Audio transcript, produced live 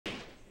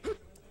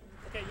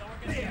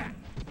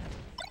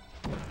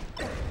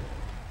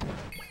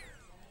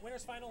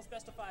Winners finals,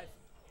 best of 5.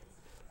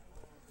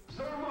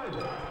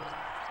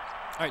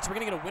 All right, so we're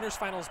going to get a winners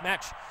finals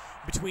match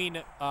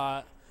between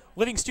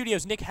Living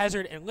Studios' Nick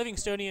Hazard and Living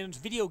Studios'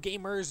 Video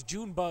Gamers'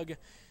 Junebug.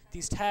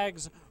 These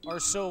tags are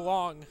so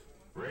long.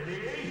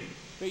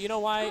 But you know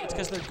why? It's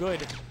because they're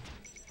good.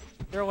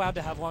 They're allowed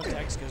to have long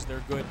tags because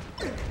they're good.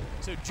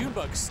 So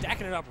Junebug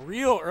stacking it up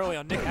real early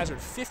on Nick Hazard.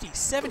 50,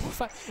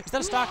 75. Is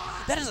that a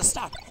stock? That is a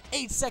stock.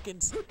 8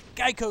 seconds.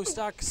 Geico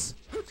stocks.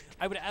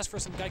 I would ask for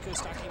some Geico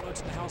stock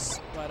emotes in the house,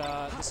 but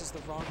this is the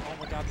wrong. Oh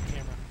my god, the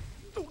camera.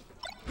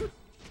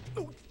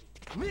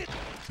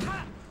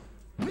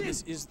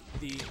 This is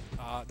the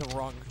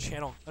wrong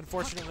channel.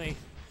 Unfortunately,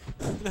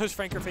 those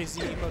Frankerface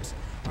Z emotes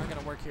aren't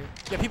going to work here.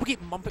 Yeah, people keep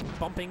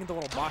bumping the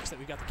little box that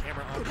we got the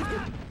camera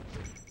on.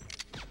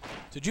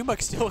 So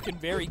Junebug's still looking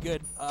very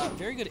good.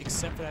 Very good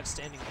except for that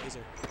standing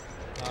laser.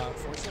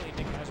 Fortunately,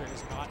 Nick Hazard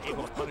is not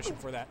able to punish him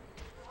for that.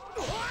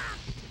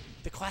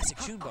 The classic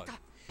Junebug.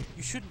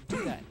 You shouldn't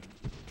do that.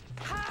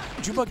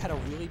 Junebug had a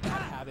really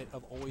bad habit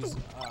of always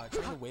trying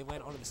to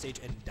waveland onto the stage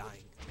and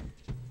dying.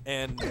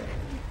 And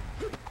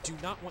do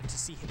not want to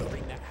see him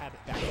bring that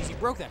habit back because he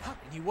broke that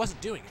habit and he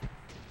wasn't doing it.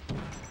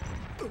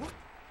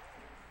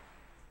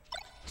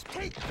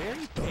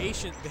 Very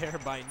patient there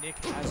by Nick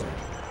Hazard.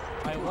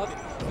 I love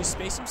it. He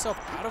spaced himself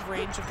out of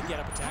range of the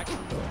get-up attack.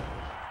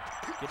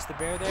 Gets the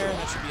bear there, and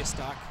that should be a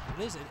stock.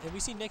 It is, and we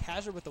see Nick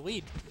Hazard with the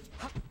lead.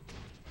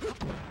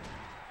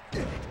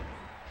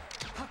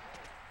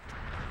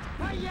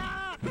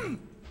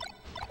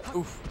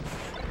 Oof.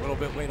 A little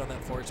bit late on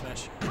that forward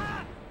smash.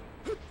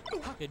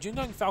 Yeah,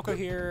 Junebug Falco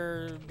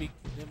here,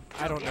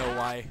 I don't know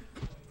why.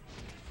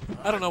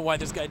 I don't know why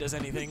this guy does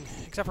anything,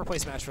 except for play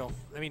Smashville.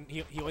 I mean,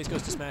 he always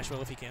goes to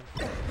Smashville if he can.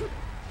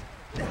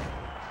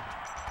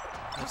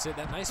 That's it,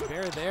 that nice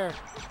bear there.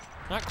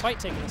 Not quite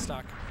taking the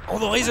stock. Oh,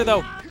 the laser,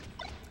 though!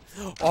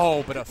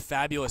 Oh, but a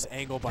fabulous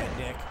angle by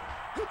Nick.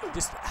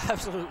 Just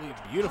absolutely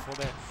beautiful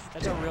there.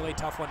 That's a really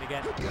tough one to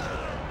get.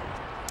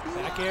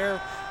 Back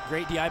air,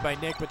 great DI by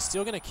Nick, but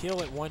still going to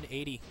kill at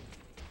 180.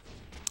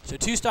 So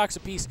 2 stocks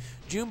apiece.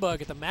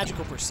 Junebug at the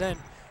magical percent.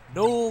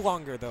 No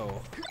longer,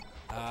 though.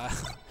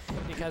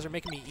 You guys are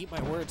making me eat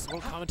my words.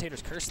 Little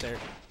commentator's curse there.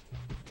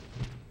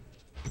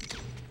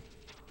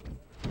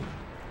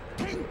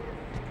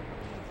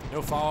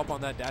 No follow-up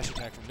on that dash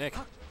attack from Nick.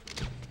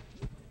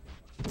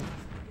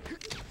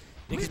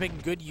 Nick is making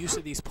good use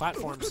of these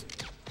platforms.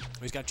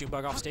 Oh, he's got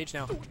Junebug off stage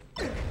now.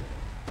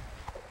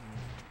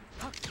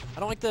 I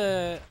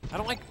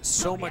don't like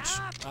so much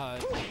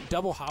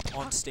double hop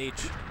on stage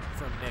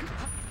from Nick.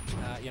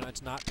 You know,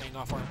 it's not paying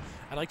off for him.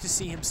 I'd like to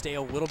see him stay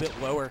a little bit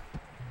lower.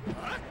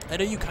 I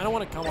know you kind of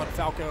want to come on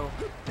Falco,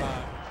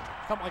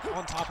 come like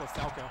on top of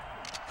Falco.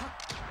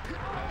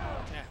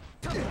 Yeah,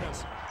 who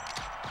knows?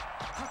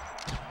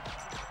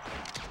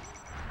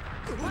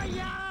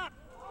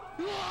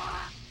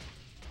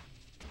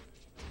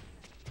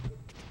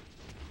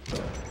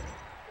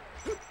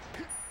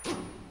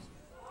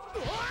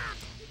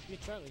 Yeah,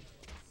 Charlie.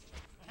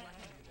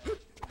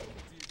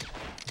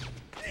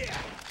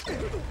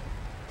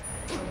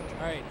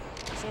 All right,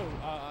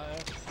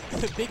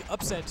 so big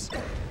upsets.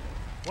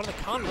 One of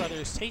the Khan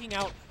brothers taking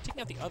out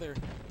the other.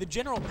 The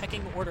general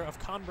pecking order of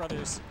Khan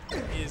brothers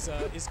is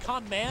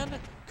Khan Man,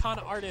 Khan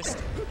Artist,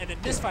 and then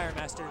Misfire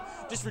Master.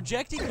 Just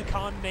rejecting the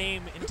Khan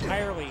name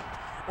entirely,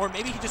 or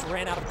maybe he just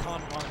ran out of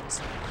Khan ones.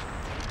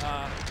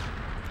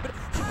 But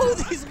oh,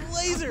 these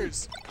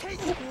lasers!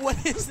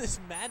 What is this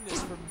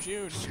madness from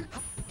June?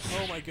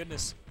 Oh my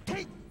goodness.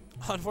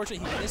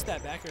 Unfortunately, he missed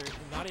that backer,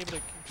 not able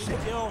to complete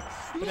the kill.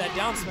 But that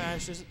down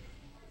smash is.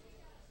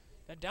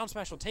 That down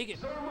smash will take it.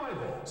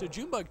 So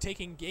Junebug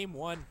taking game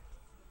 1.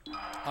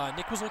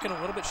 Nick was looking a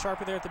little bit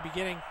sharper there at the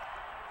beginning.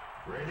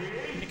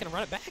 Nick gonna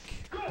run it back?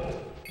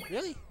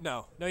 Really?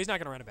 No, he's not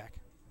gonna run it back.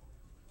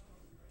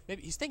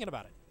 Maybe he's thinking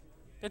about it.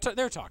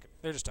 They're talking.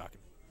 They're just talking.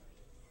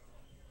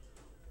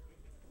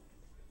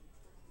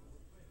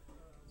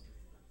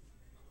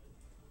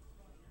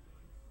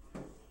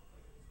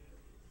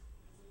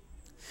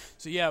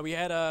 So yeah, we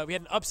had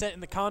an upset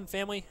in the Khan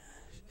family.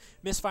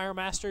 Misfire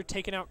Master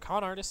taking out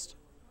Khan Artist.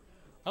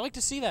 I like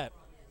to see that.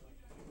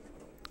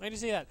 I like to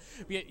see that.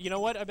 You know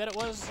what? I bet it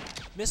was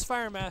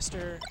Misfire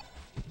Master.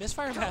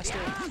 Misfire Master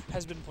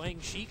has been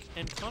playing Sheik,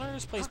 and Khan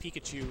Artist plays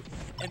Pikachu,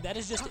 and that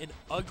is just an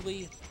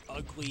ugly,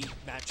 ugly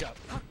matchup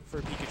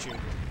for Pikachu.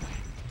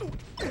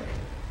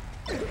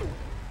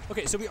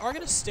 Okay, so we are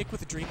gonna stick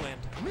with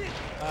Dreamland.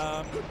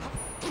 I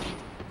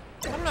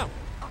don't know.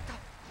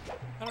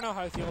 I don't know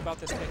how I feel about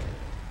this pick.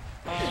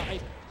 I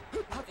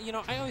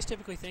always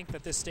typically think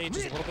that this stage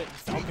is a little bit in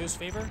Falco's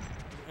favor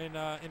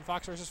in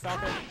Fox versus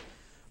Falco.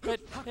 But,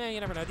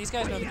 you never know. These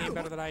guys know the game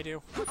better than I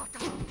do.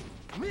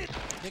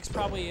 Nick's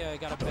probably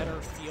got a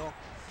better feel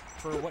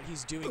for what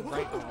he's doing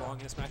right or wrong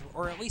in this matchup,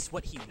 or at least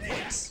what he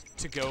wants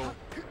to go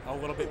a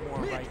little bit more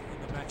right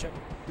in the matchup.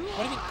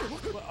 What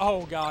do you mean?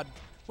 Oh, God.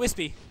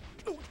 Wispy.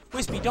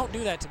 Wispy, don't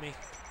do that to me.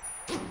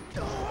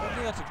 Don't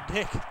do that to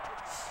Nick.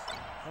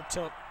 Up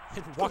tilt.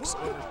 and walks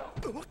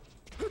over.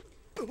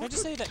 Can I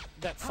just say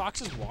that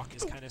Fox's walk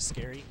is kind of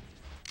scary?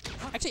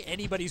 Actually,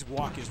 anybody's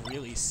walk is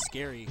really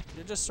scary.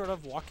 They're just sort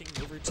of walking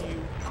over to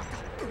you,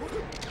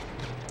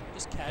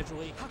 just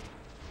casually.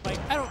 Like,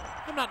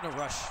 I'm not in a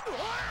rush.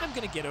 I'm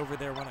gonna get over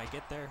there when I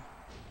get there.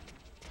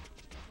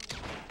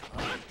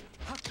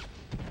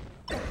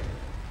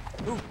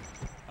 Ooh,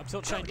 up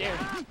tilt shine dare.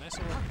 Nice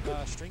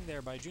little string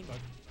there by Junebug.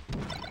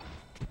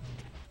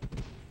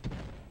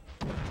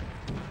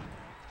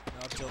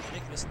 Up tilt,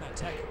 Nick missing that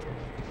tech.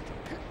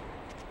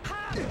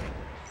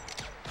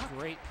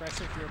 Great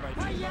pressure here by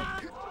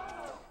Junebug.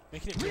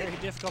 Making it very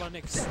difficult on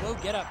Nick. Slow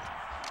get up.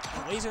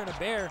 A laser and a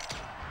bear.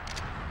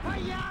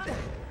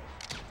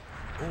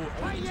 Oh,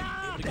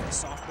 able to get the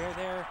soft bear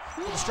there.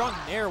 The strong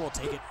nair will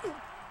take it.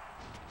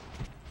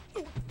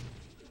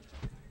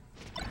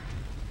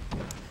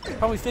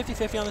 Probably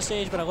 50-50 on the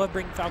stage, but I love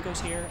bringing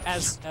Falcos here,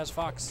 as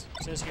Fox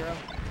says Hero.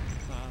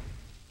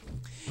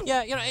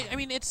 Yeah, you know, I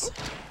mean, it's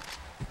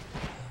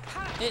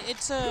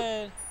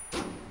iffy.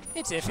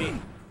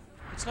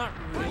 It's not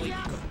really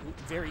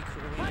very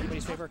clearly in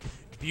anybody's favor.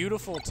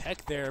 Beautiful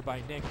tech there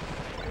by Nick.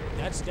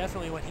 That's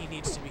definitely what he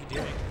needs to be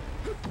doing.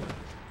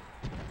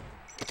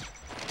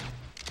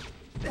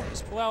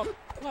 Just pull out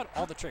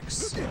all the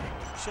tricks.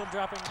 Shield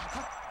dropping.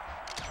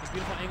 Those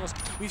beautiful angles.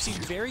 We've seen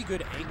very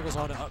good angles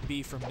on up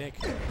B from Nick.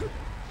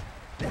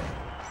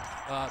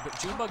 But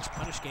Junebug's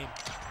punish game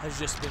has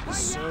just been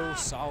so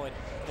solid.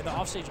 And the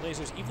offstage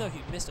lasers, even though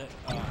he missed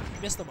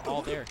them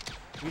all there,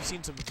 we've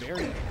seen some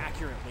very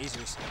accurate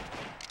lasers.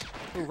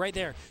 Ooh, right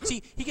there.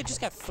 See, he just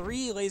got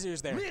 3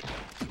 lasers there.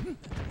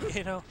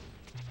 You know?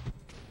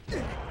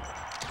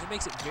 It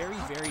makes it very,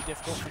 very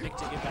difficult for Nick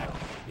to get back.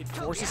 It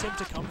forces him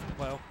to come from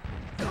low.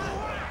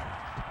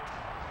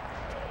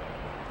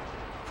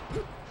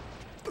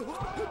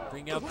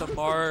 Bring out the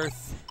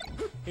Marth.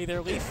 Hey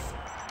there, Leaf.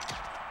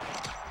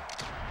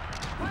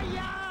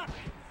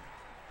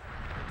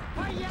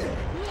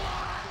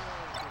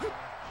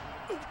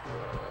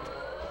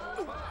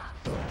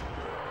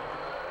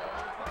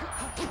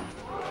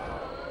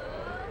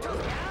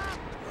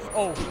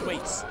 Oh, he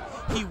waits.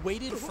 He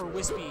waited for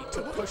Wispy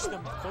to push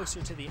them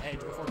closer to the edge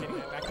before getting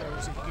it back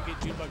there so he could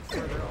get Junebug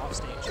further off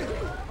stage.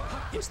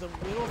 It's the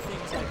little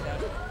things like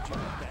that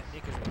that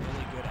Nick is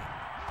really good at.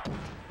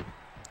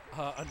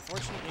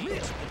 Unfortunately,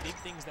 it's the big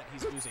things that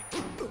he's losing.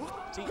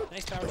 See,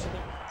 nice power to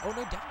there. Oh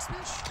no, down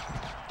smash.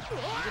 He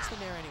gets the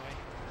nair anyway.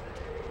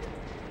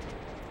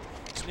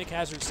 So Nick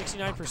Hazard,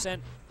 69%.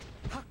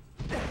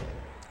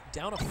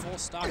 Down a full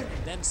stock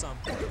and then some.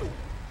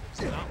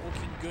 It's not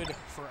looking good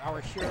for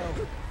our hero.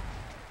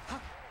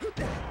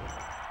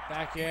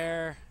 Back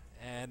air,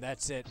 and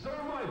that's it.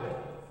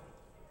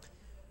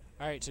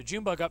 Alright, so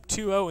Junebug up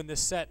 2-0 in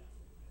this set.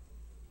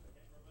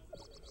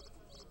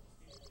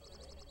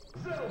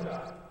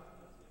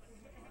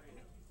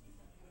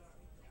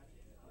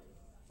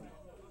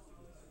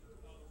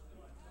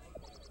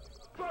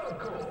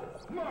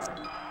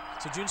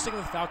 So June sticking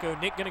with Falco,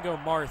 Nick gonna go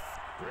Marth.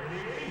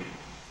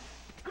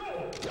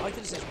 I like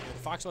the decision here. The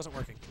Fox wasn't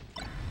working.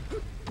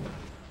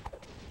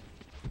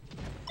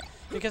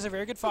 Nick has a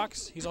very good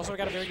Fox. He's also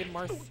got a very good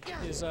Marth.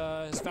 His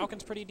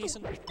Falcon's pretty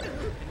decent, and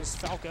his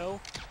Falco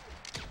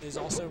is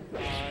also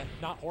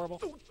not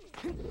horrible.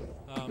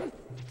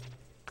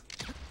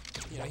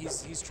 You know,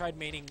 he's tried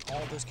maining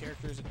all those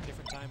characters at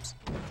different times,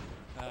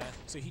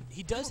 so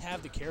he does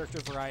have the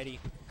character variety.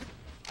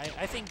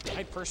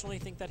 I personally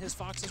think that his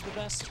Fox is the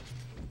best,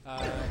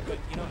 but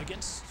you know,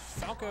 against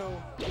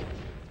Falco,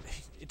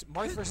 it's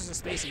Marth versus a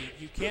Spacey.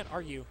 You can't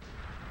argue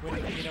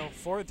when, you know,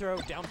 forward throw,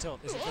 down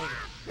tilt is a thing.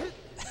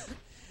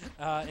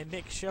 And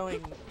Nick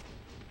showing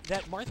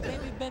that Marth may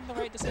have been the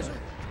right decision.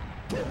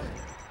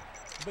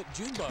 But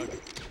Junebug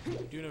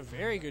doing a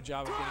very good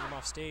job of getting him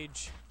off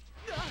stage.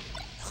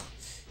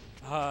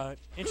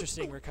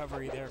 Interesting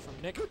recovery there from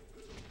Nick.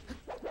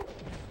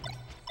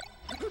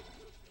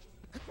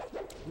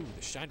 Ooh,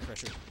 the shine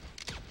pressure.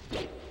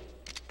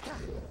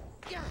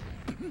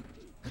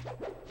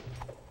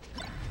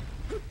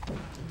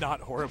 Not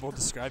horrible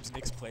describes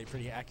Nick's play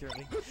pretty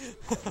accurately.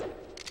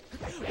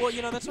 Well,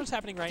 you know, that's what's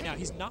happening right now.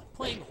 He's not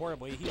playing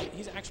horribly.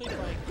 He's actually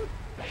playing,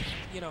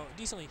 you know,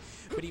 decently.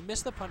 But he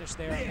missed the punish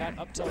there. That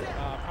up tilt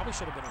probably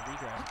should have been a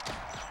regrab.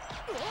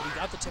 But he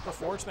got the tipper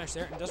forward smash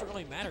there, and it doesn't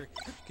really matter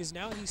because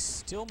now he's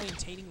still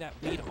maintaining that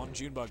lead on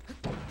Junebug.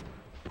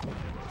 And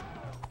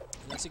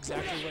that's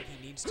exactly what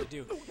he needs to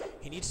do.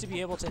 He needs to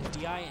be able to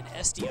DI and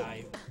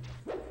SDI.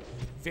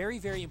 Very,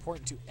 very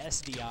important to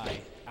SDI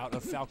out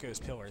of Falco's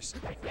pillars.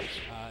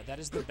 That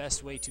is the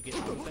best way to get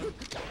out of them.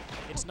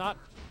 It's not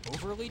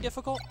overly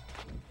difficult,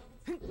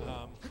 and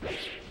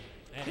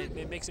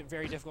it makes it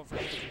very difficult for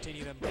him to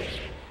continue them.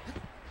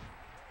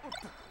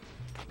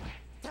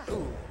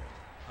 Ooh.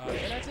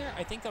 Air dodge there?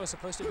 I think that was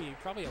supposed to be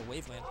probably a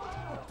waveland.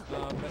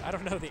 But I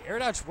don't know. The air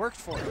dodge worked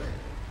for him.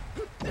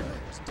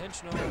 It's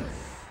intentional.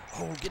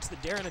 Oh, gets the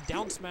dare and a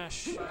down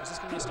smash. Is this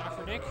going to be a stock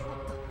for Nick?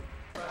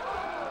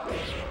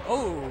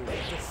 Oh,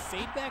 the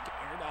fade back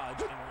air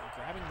dodge and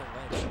grabbing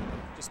the ledge.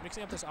 just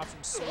mixing up those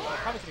options so well.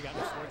 Probably could have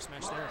gotten a forward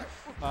smash there,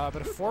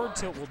 but a forward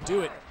tilt will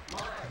do it.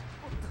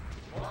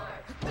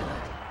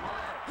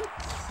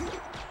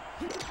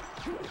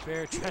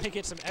 Bear trying to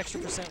get some extra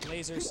percent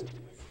lasers.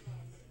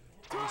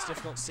 It's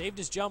difficult. Saved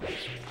his jump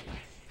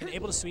and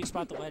able to sweet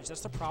spot the ledge.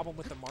 That's the problem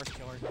with the Marth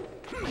killer.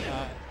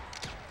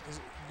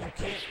 You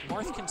can't.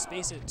 Marth can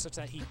space it such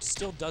that he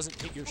still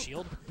doesn't hit your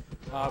shield,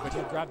 but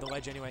he'll grab the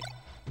ledge anyway.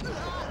 Nice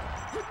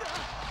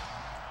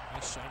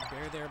shine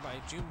bear there by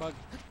Junebug.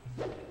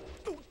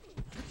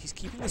 He's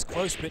keeping this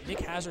close, but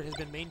Nick Hazard has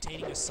been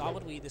maintaining a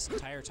solid lead this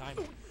entire time.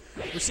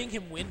 We're seeing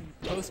him win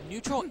both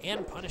neutral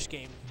and punish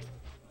game.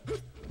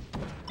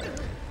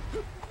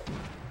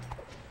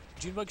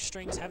 Junebug's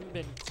strings haven't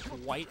been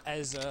quite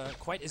as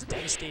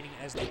devastating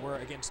as they were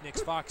against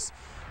Nick's Fox.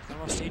 He's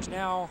on stage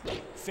now.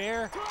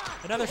 Fair,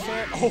 another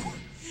fair. Oh,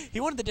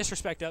 he wanted the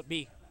disrespect up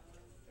B.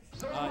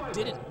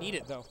 Didn't need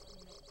it though.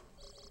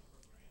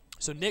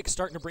 So Nick's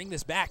starting to bring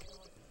this back.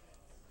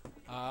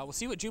 We'll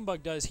see what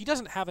Junebug does. He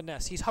doesn't have a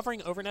Ness. He's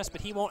hovering over Ness,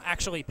 but he won't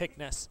actually pick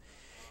Ness.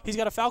 He's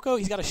got a Falco.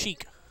 He's got a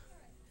Sheik.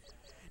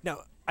 Now,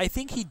 I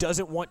think he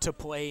doesn't want to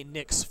play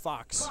Nick's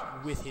Fox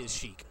with his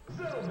Sheik.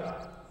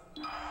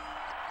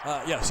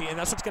 Yeah, see, and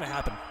that's what's going to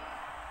happen.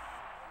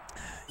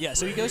 Yeah,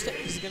 so he's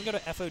going to go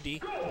to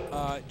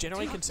FOD,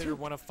 generally considered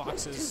one of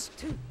Fox's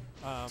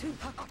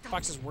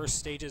worst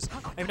stages.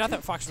 I mean, not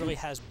that Fox really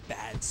has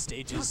bad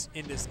stages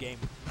in this game.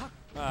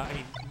 I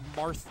mean,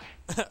 Marth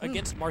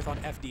against Marth on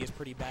FD is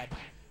pretty bad.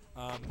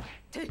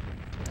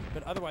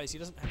 But otherwise, he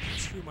doesn't have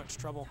too much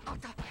trouble.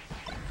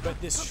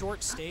 But this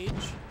short stage,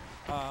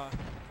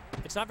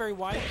 it's not very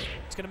wide.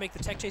 It's going to make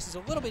the tech chases a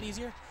little bit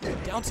easier.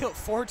 Down tilt,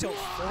 forward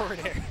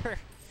air.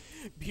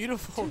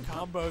 Beautiful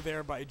combo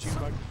there by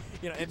Junebug.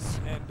 You know,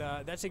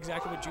 and that's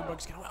exactly what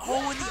Junebug's going to.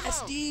 Oh, and the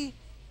SD!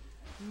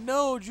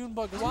 No,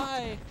 Junebug,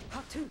 why?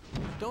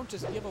 Don't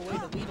just give away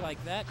the lead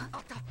like that.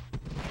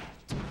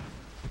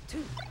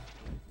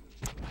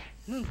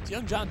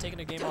 Young John taking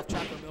a game off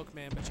Choco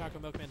Milkman, but Choco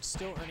Milkman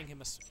still earning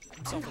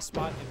himself a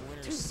spot in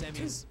winners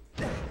semis.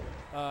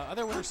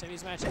 Other winners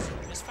semis matches: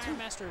 Miss Fire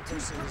Master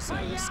versus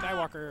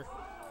Skywalker.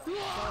 Did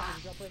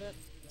y'all play that?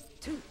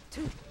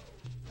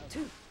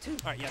 All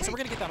right, yeah. So we're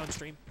gonna get that on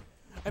stream.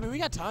 I mean, we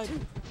got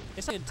time.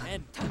 It's in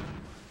 10,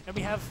 and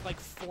we have like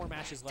 4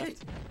 matches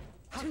left.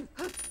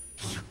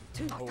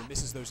 Oh,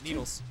 misses those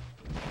needles.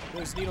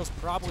 Those needles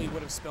probably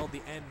would have spelled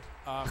the end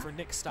for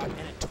Nick's stock, and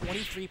at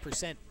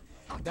 23%.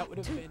 That would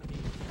have been a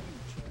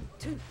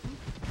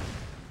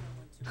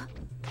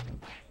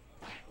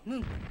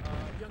huge.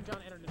 Young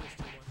John entered in this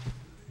 2-1.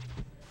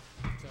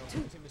 So,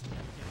 we'll see Mr.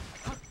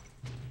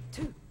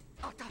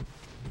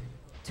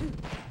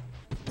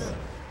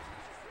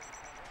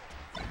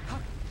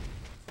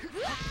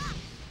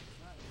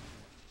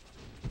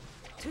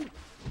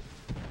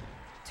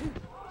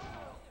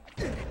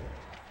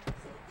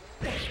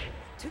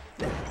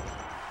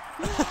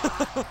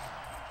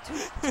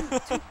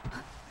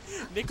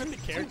 Nick with the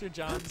character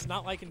Johns,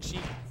 not liking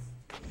Sheik.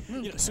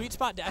 You know, sweet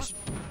spot dash.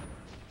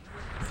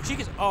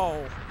 Sheik is.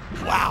 Oh,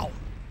 wow.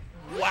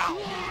 Wow.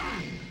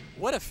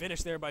 What a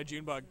finish there by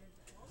Junebug.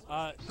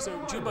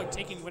 So Junebug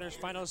taking winners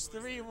finals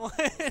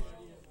 3-1.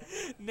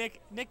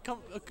 Nick,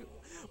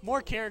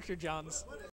 more character Johns.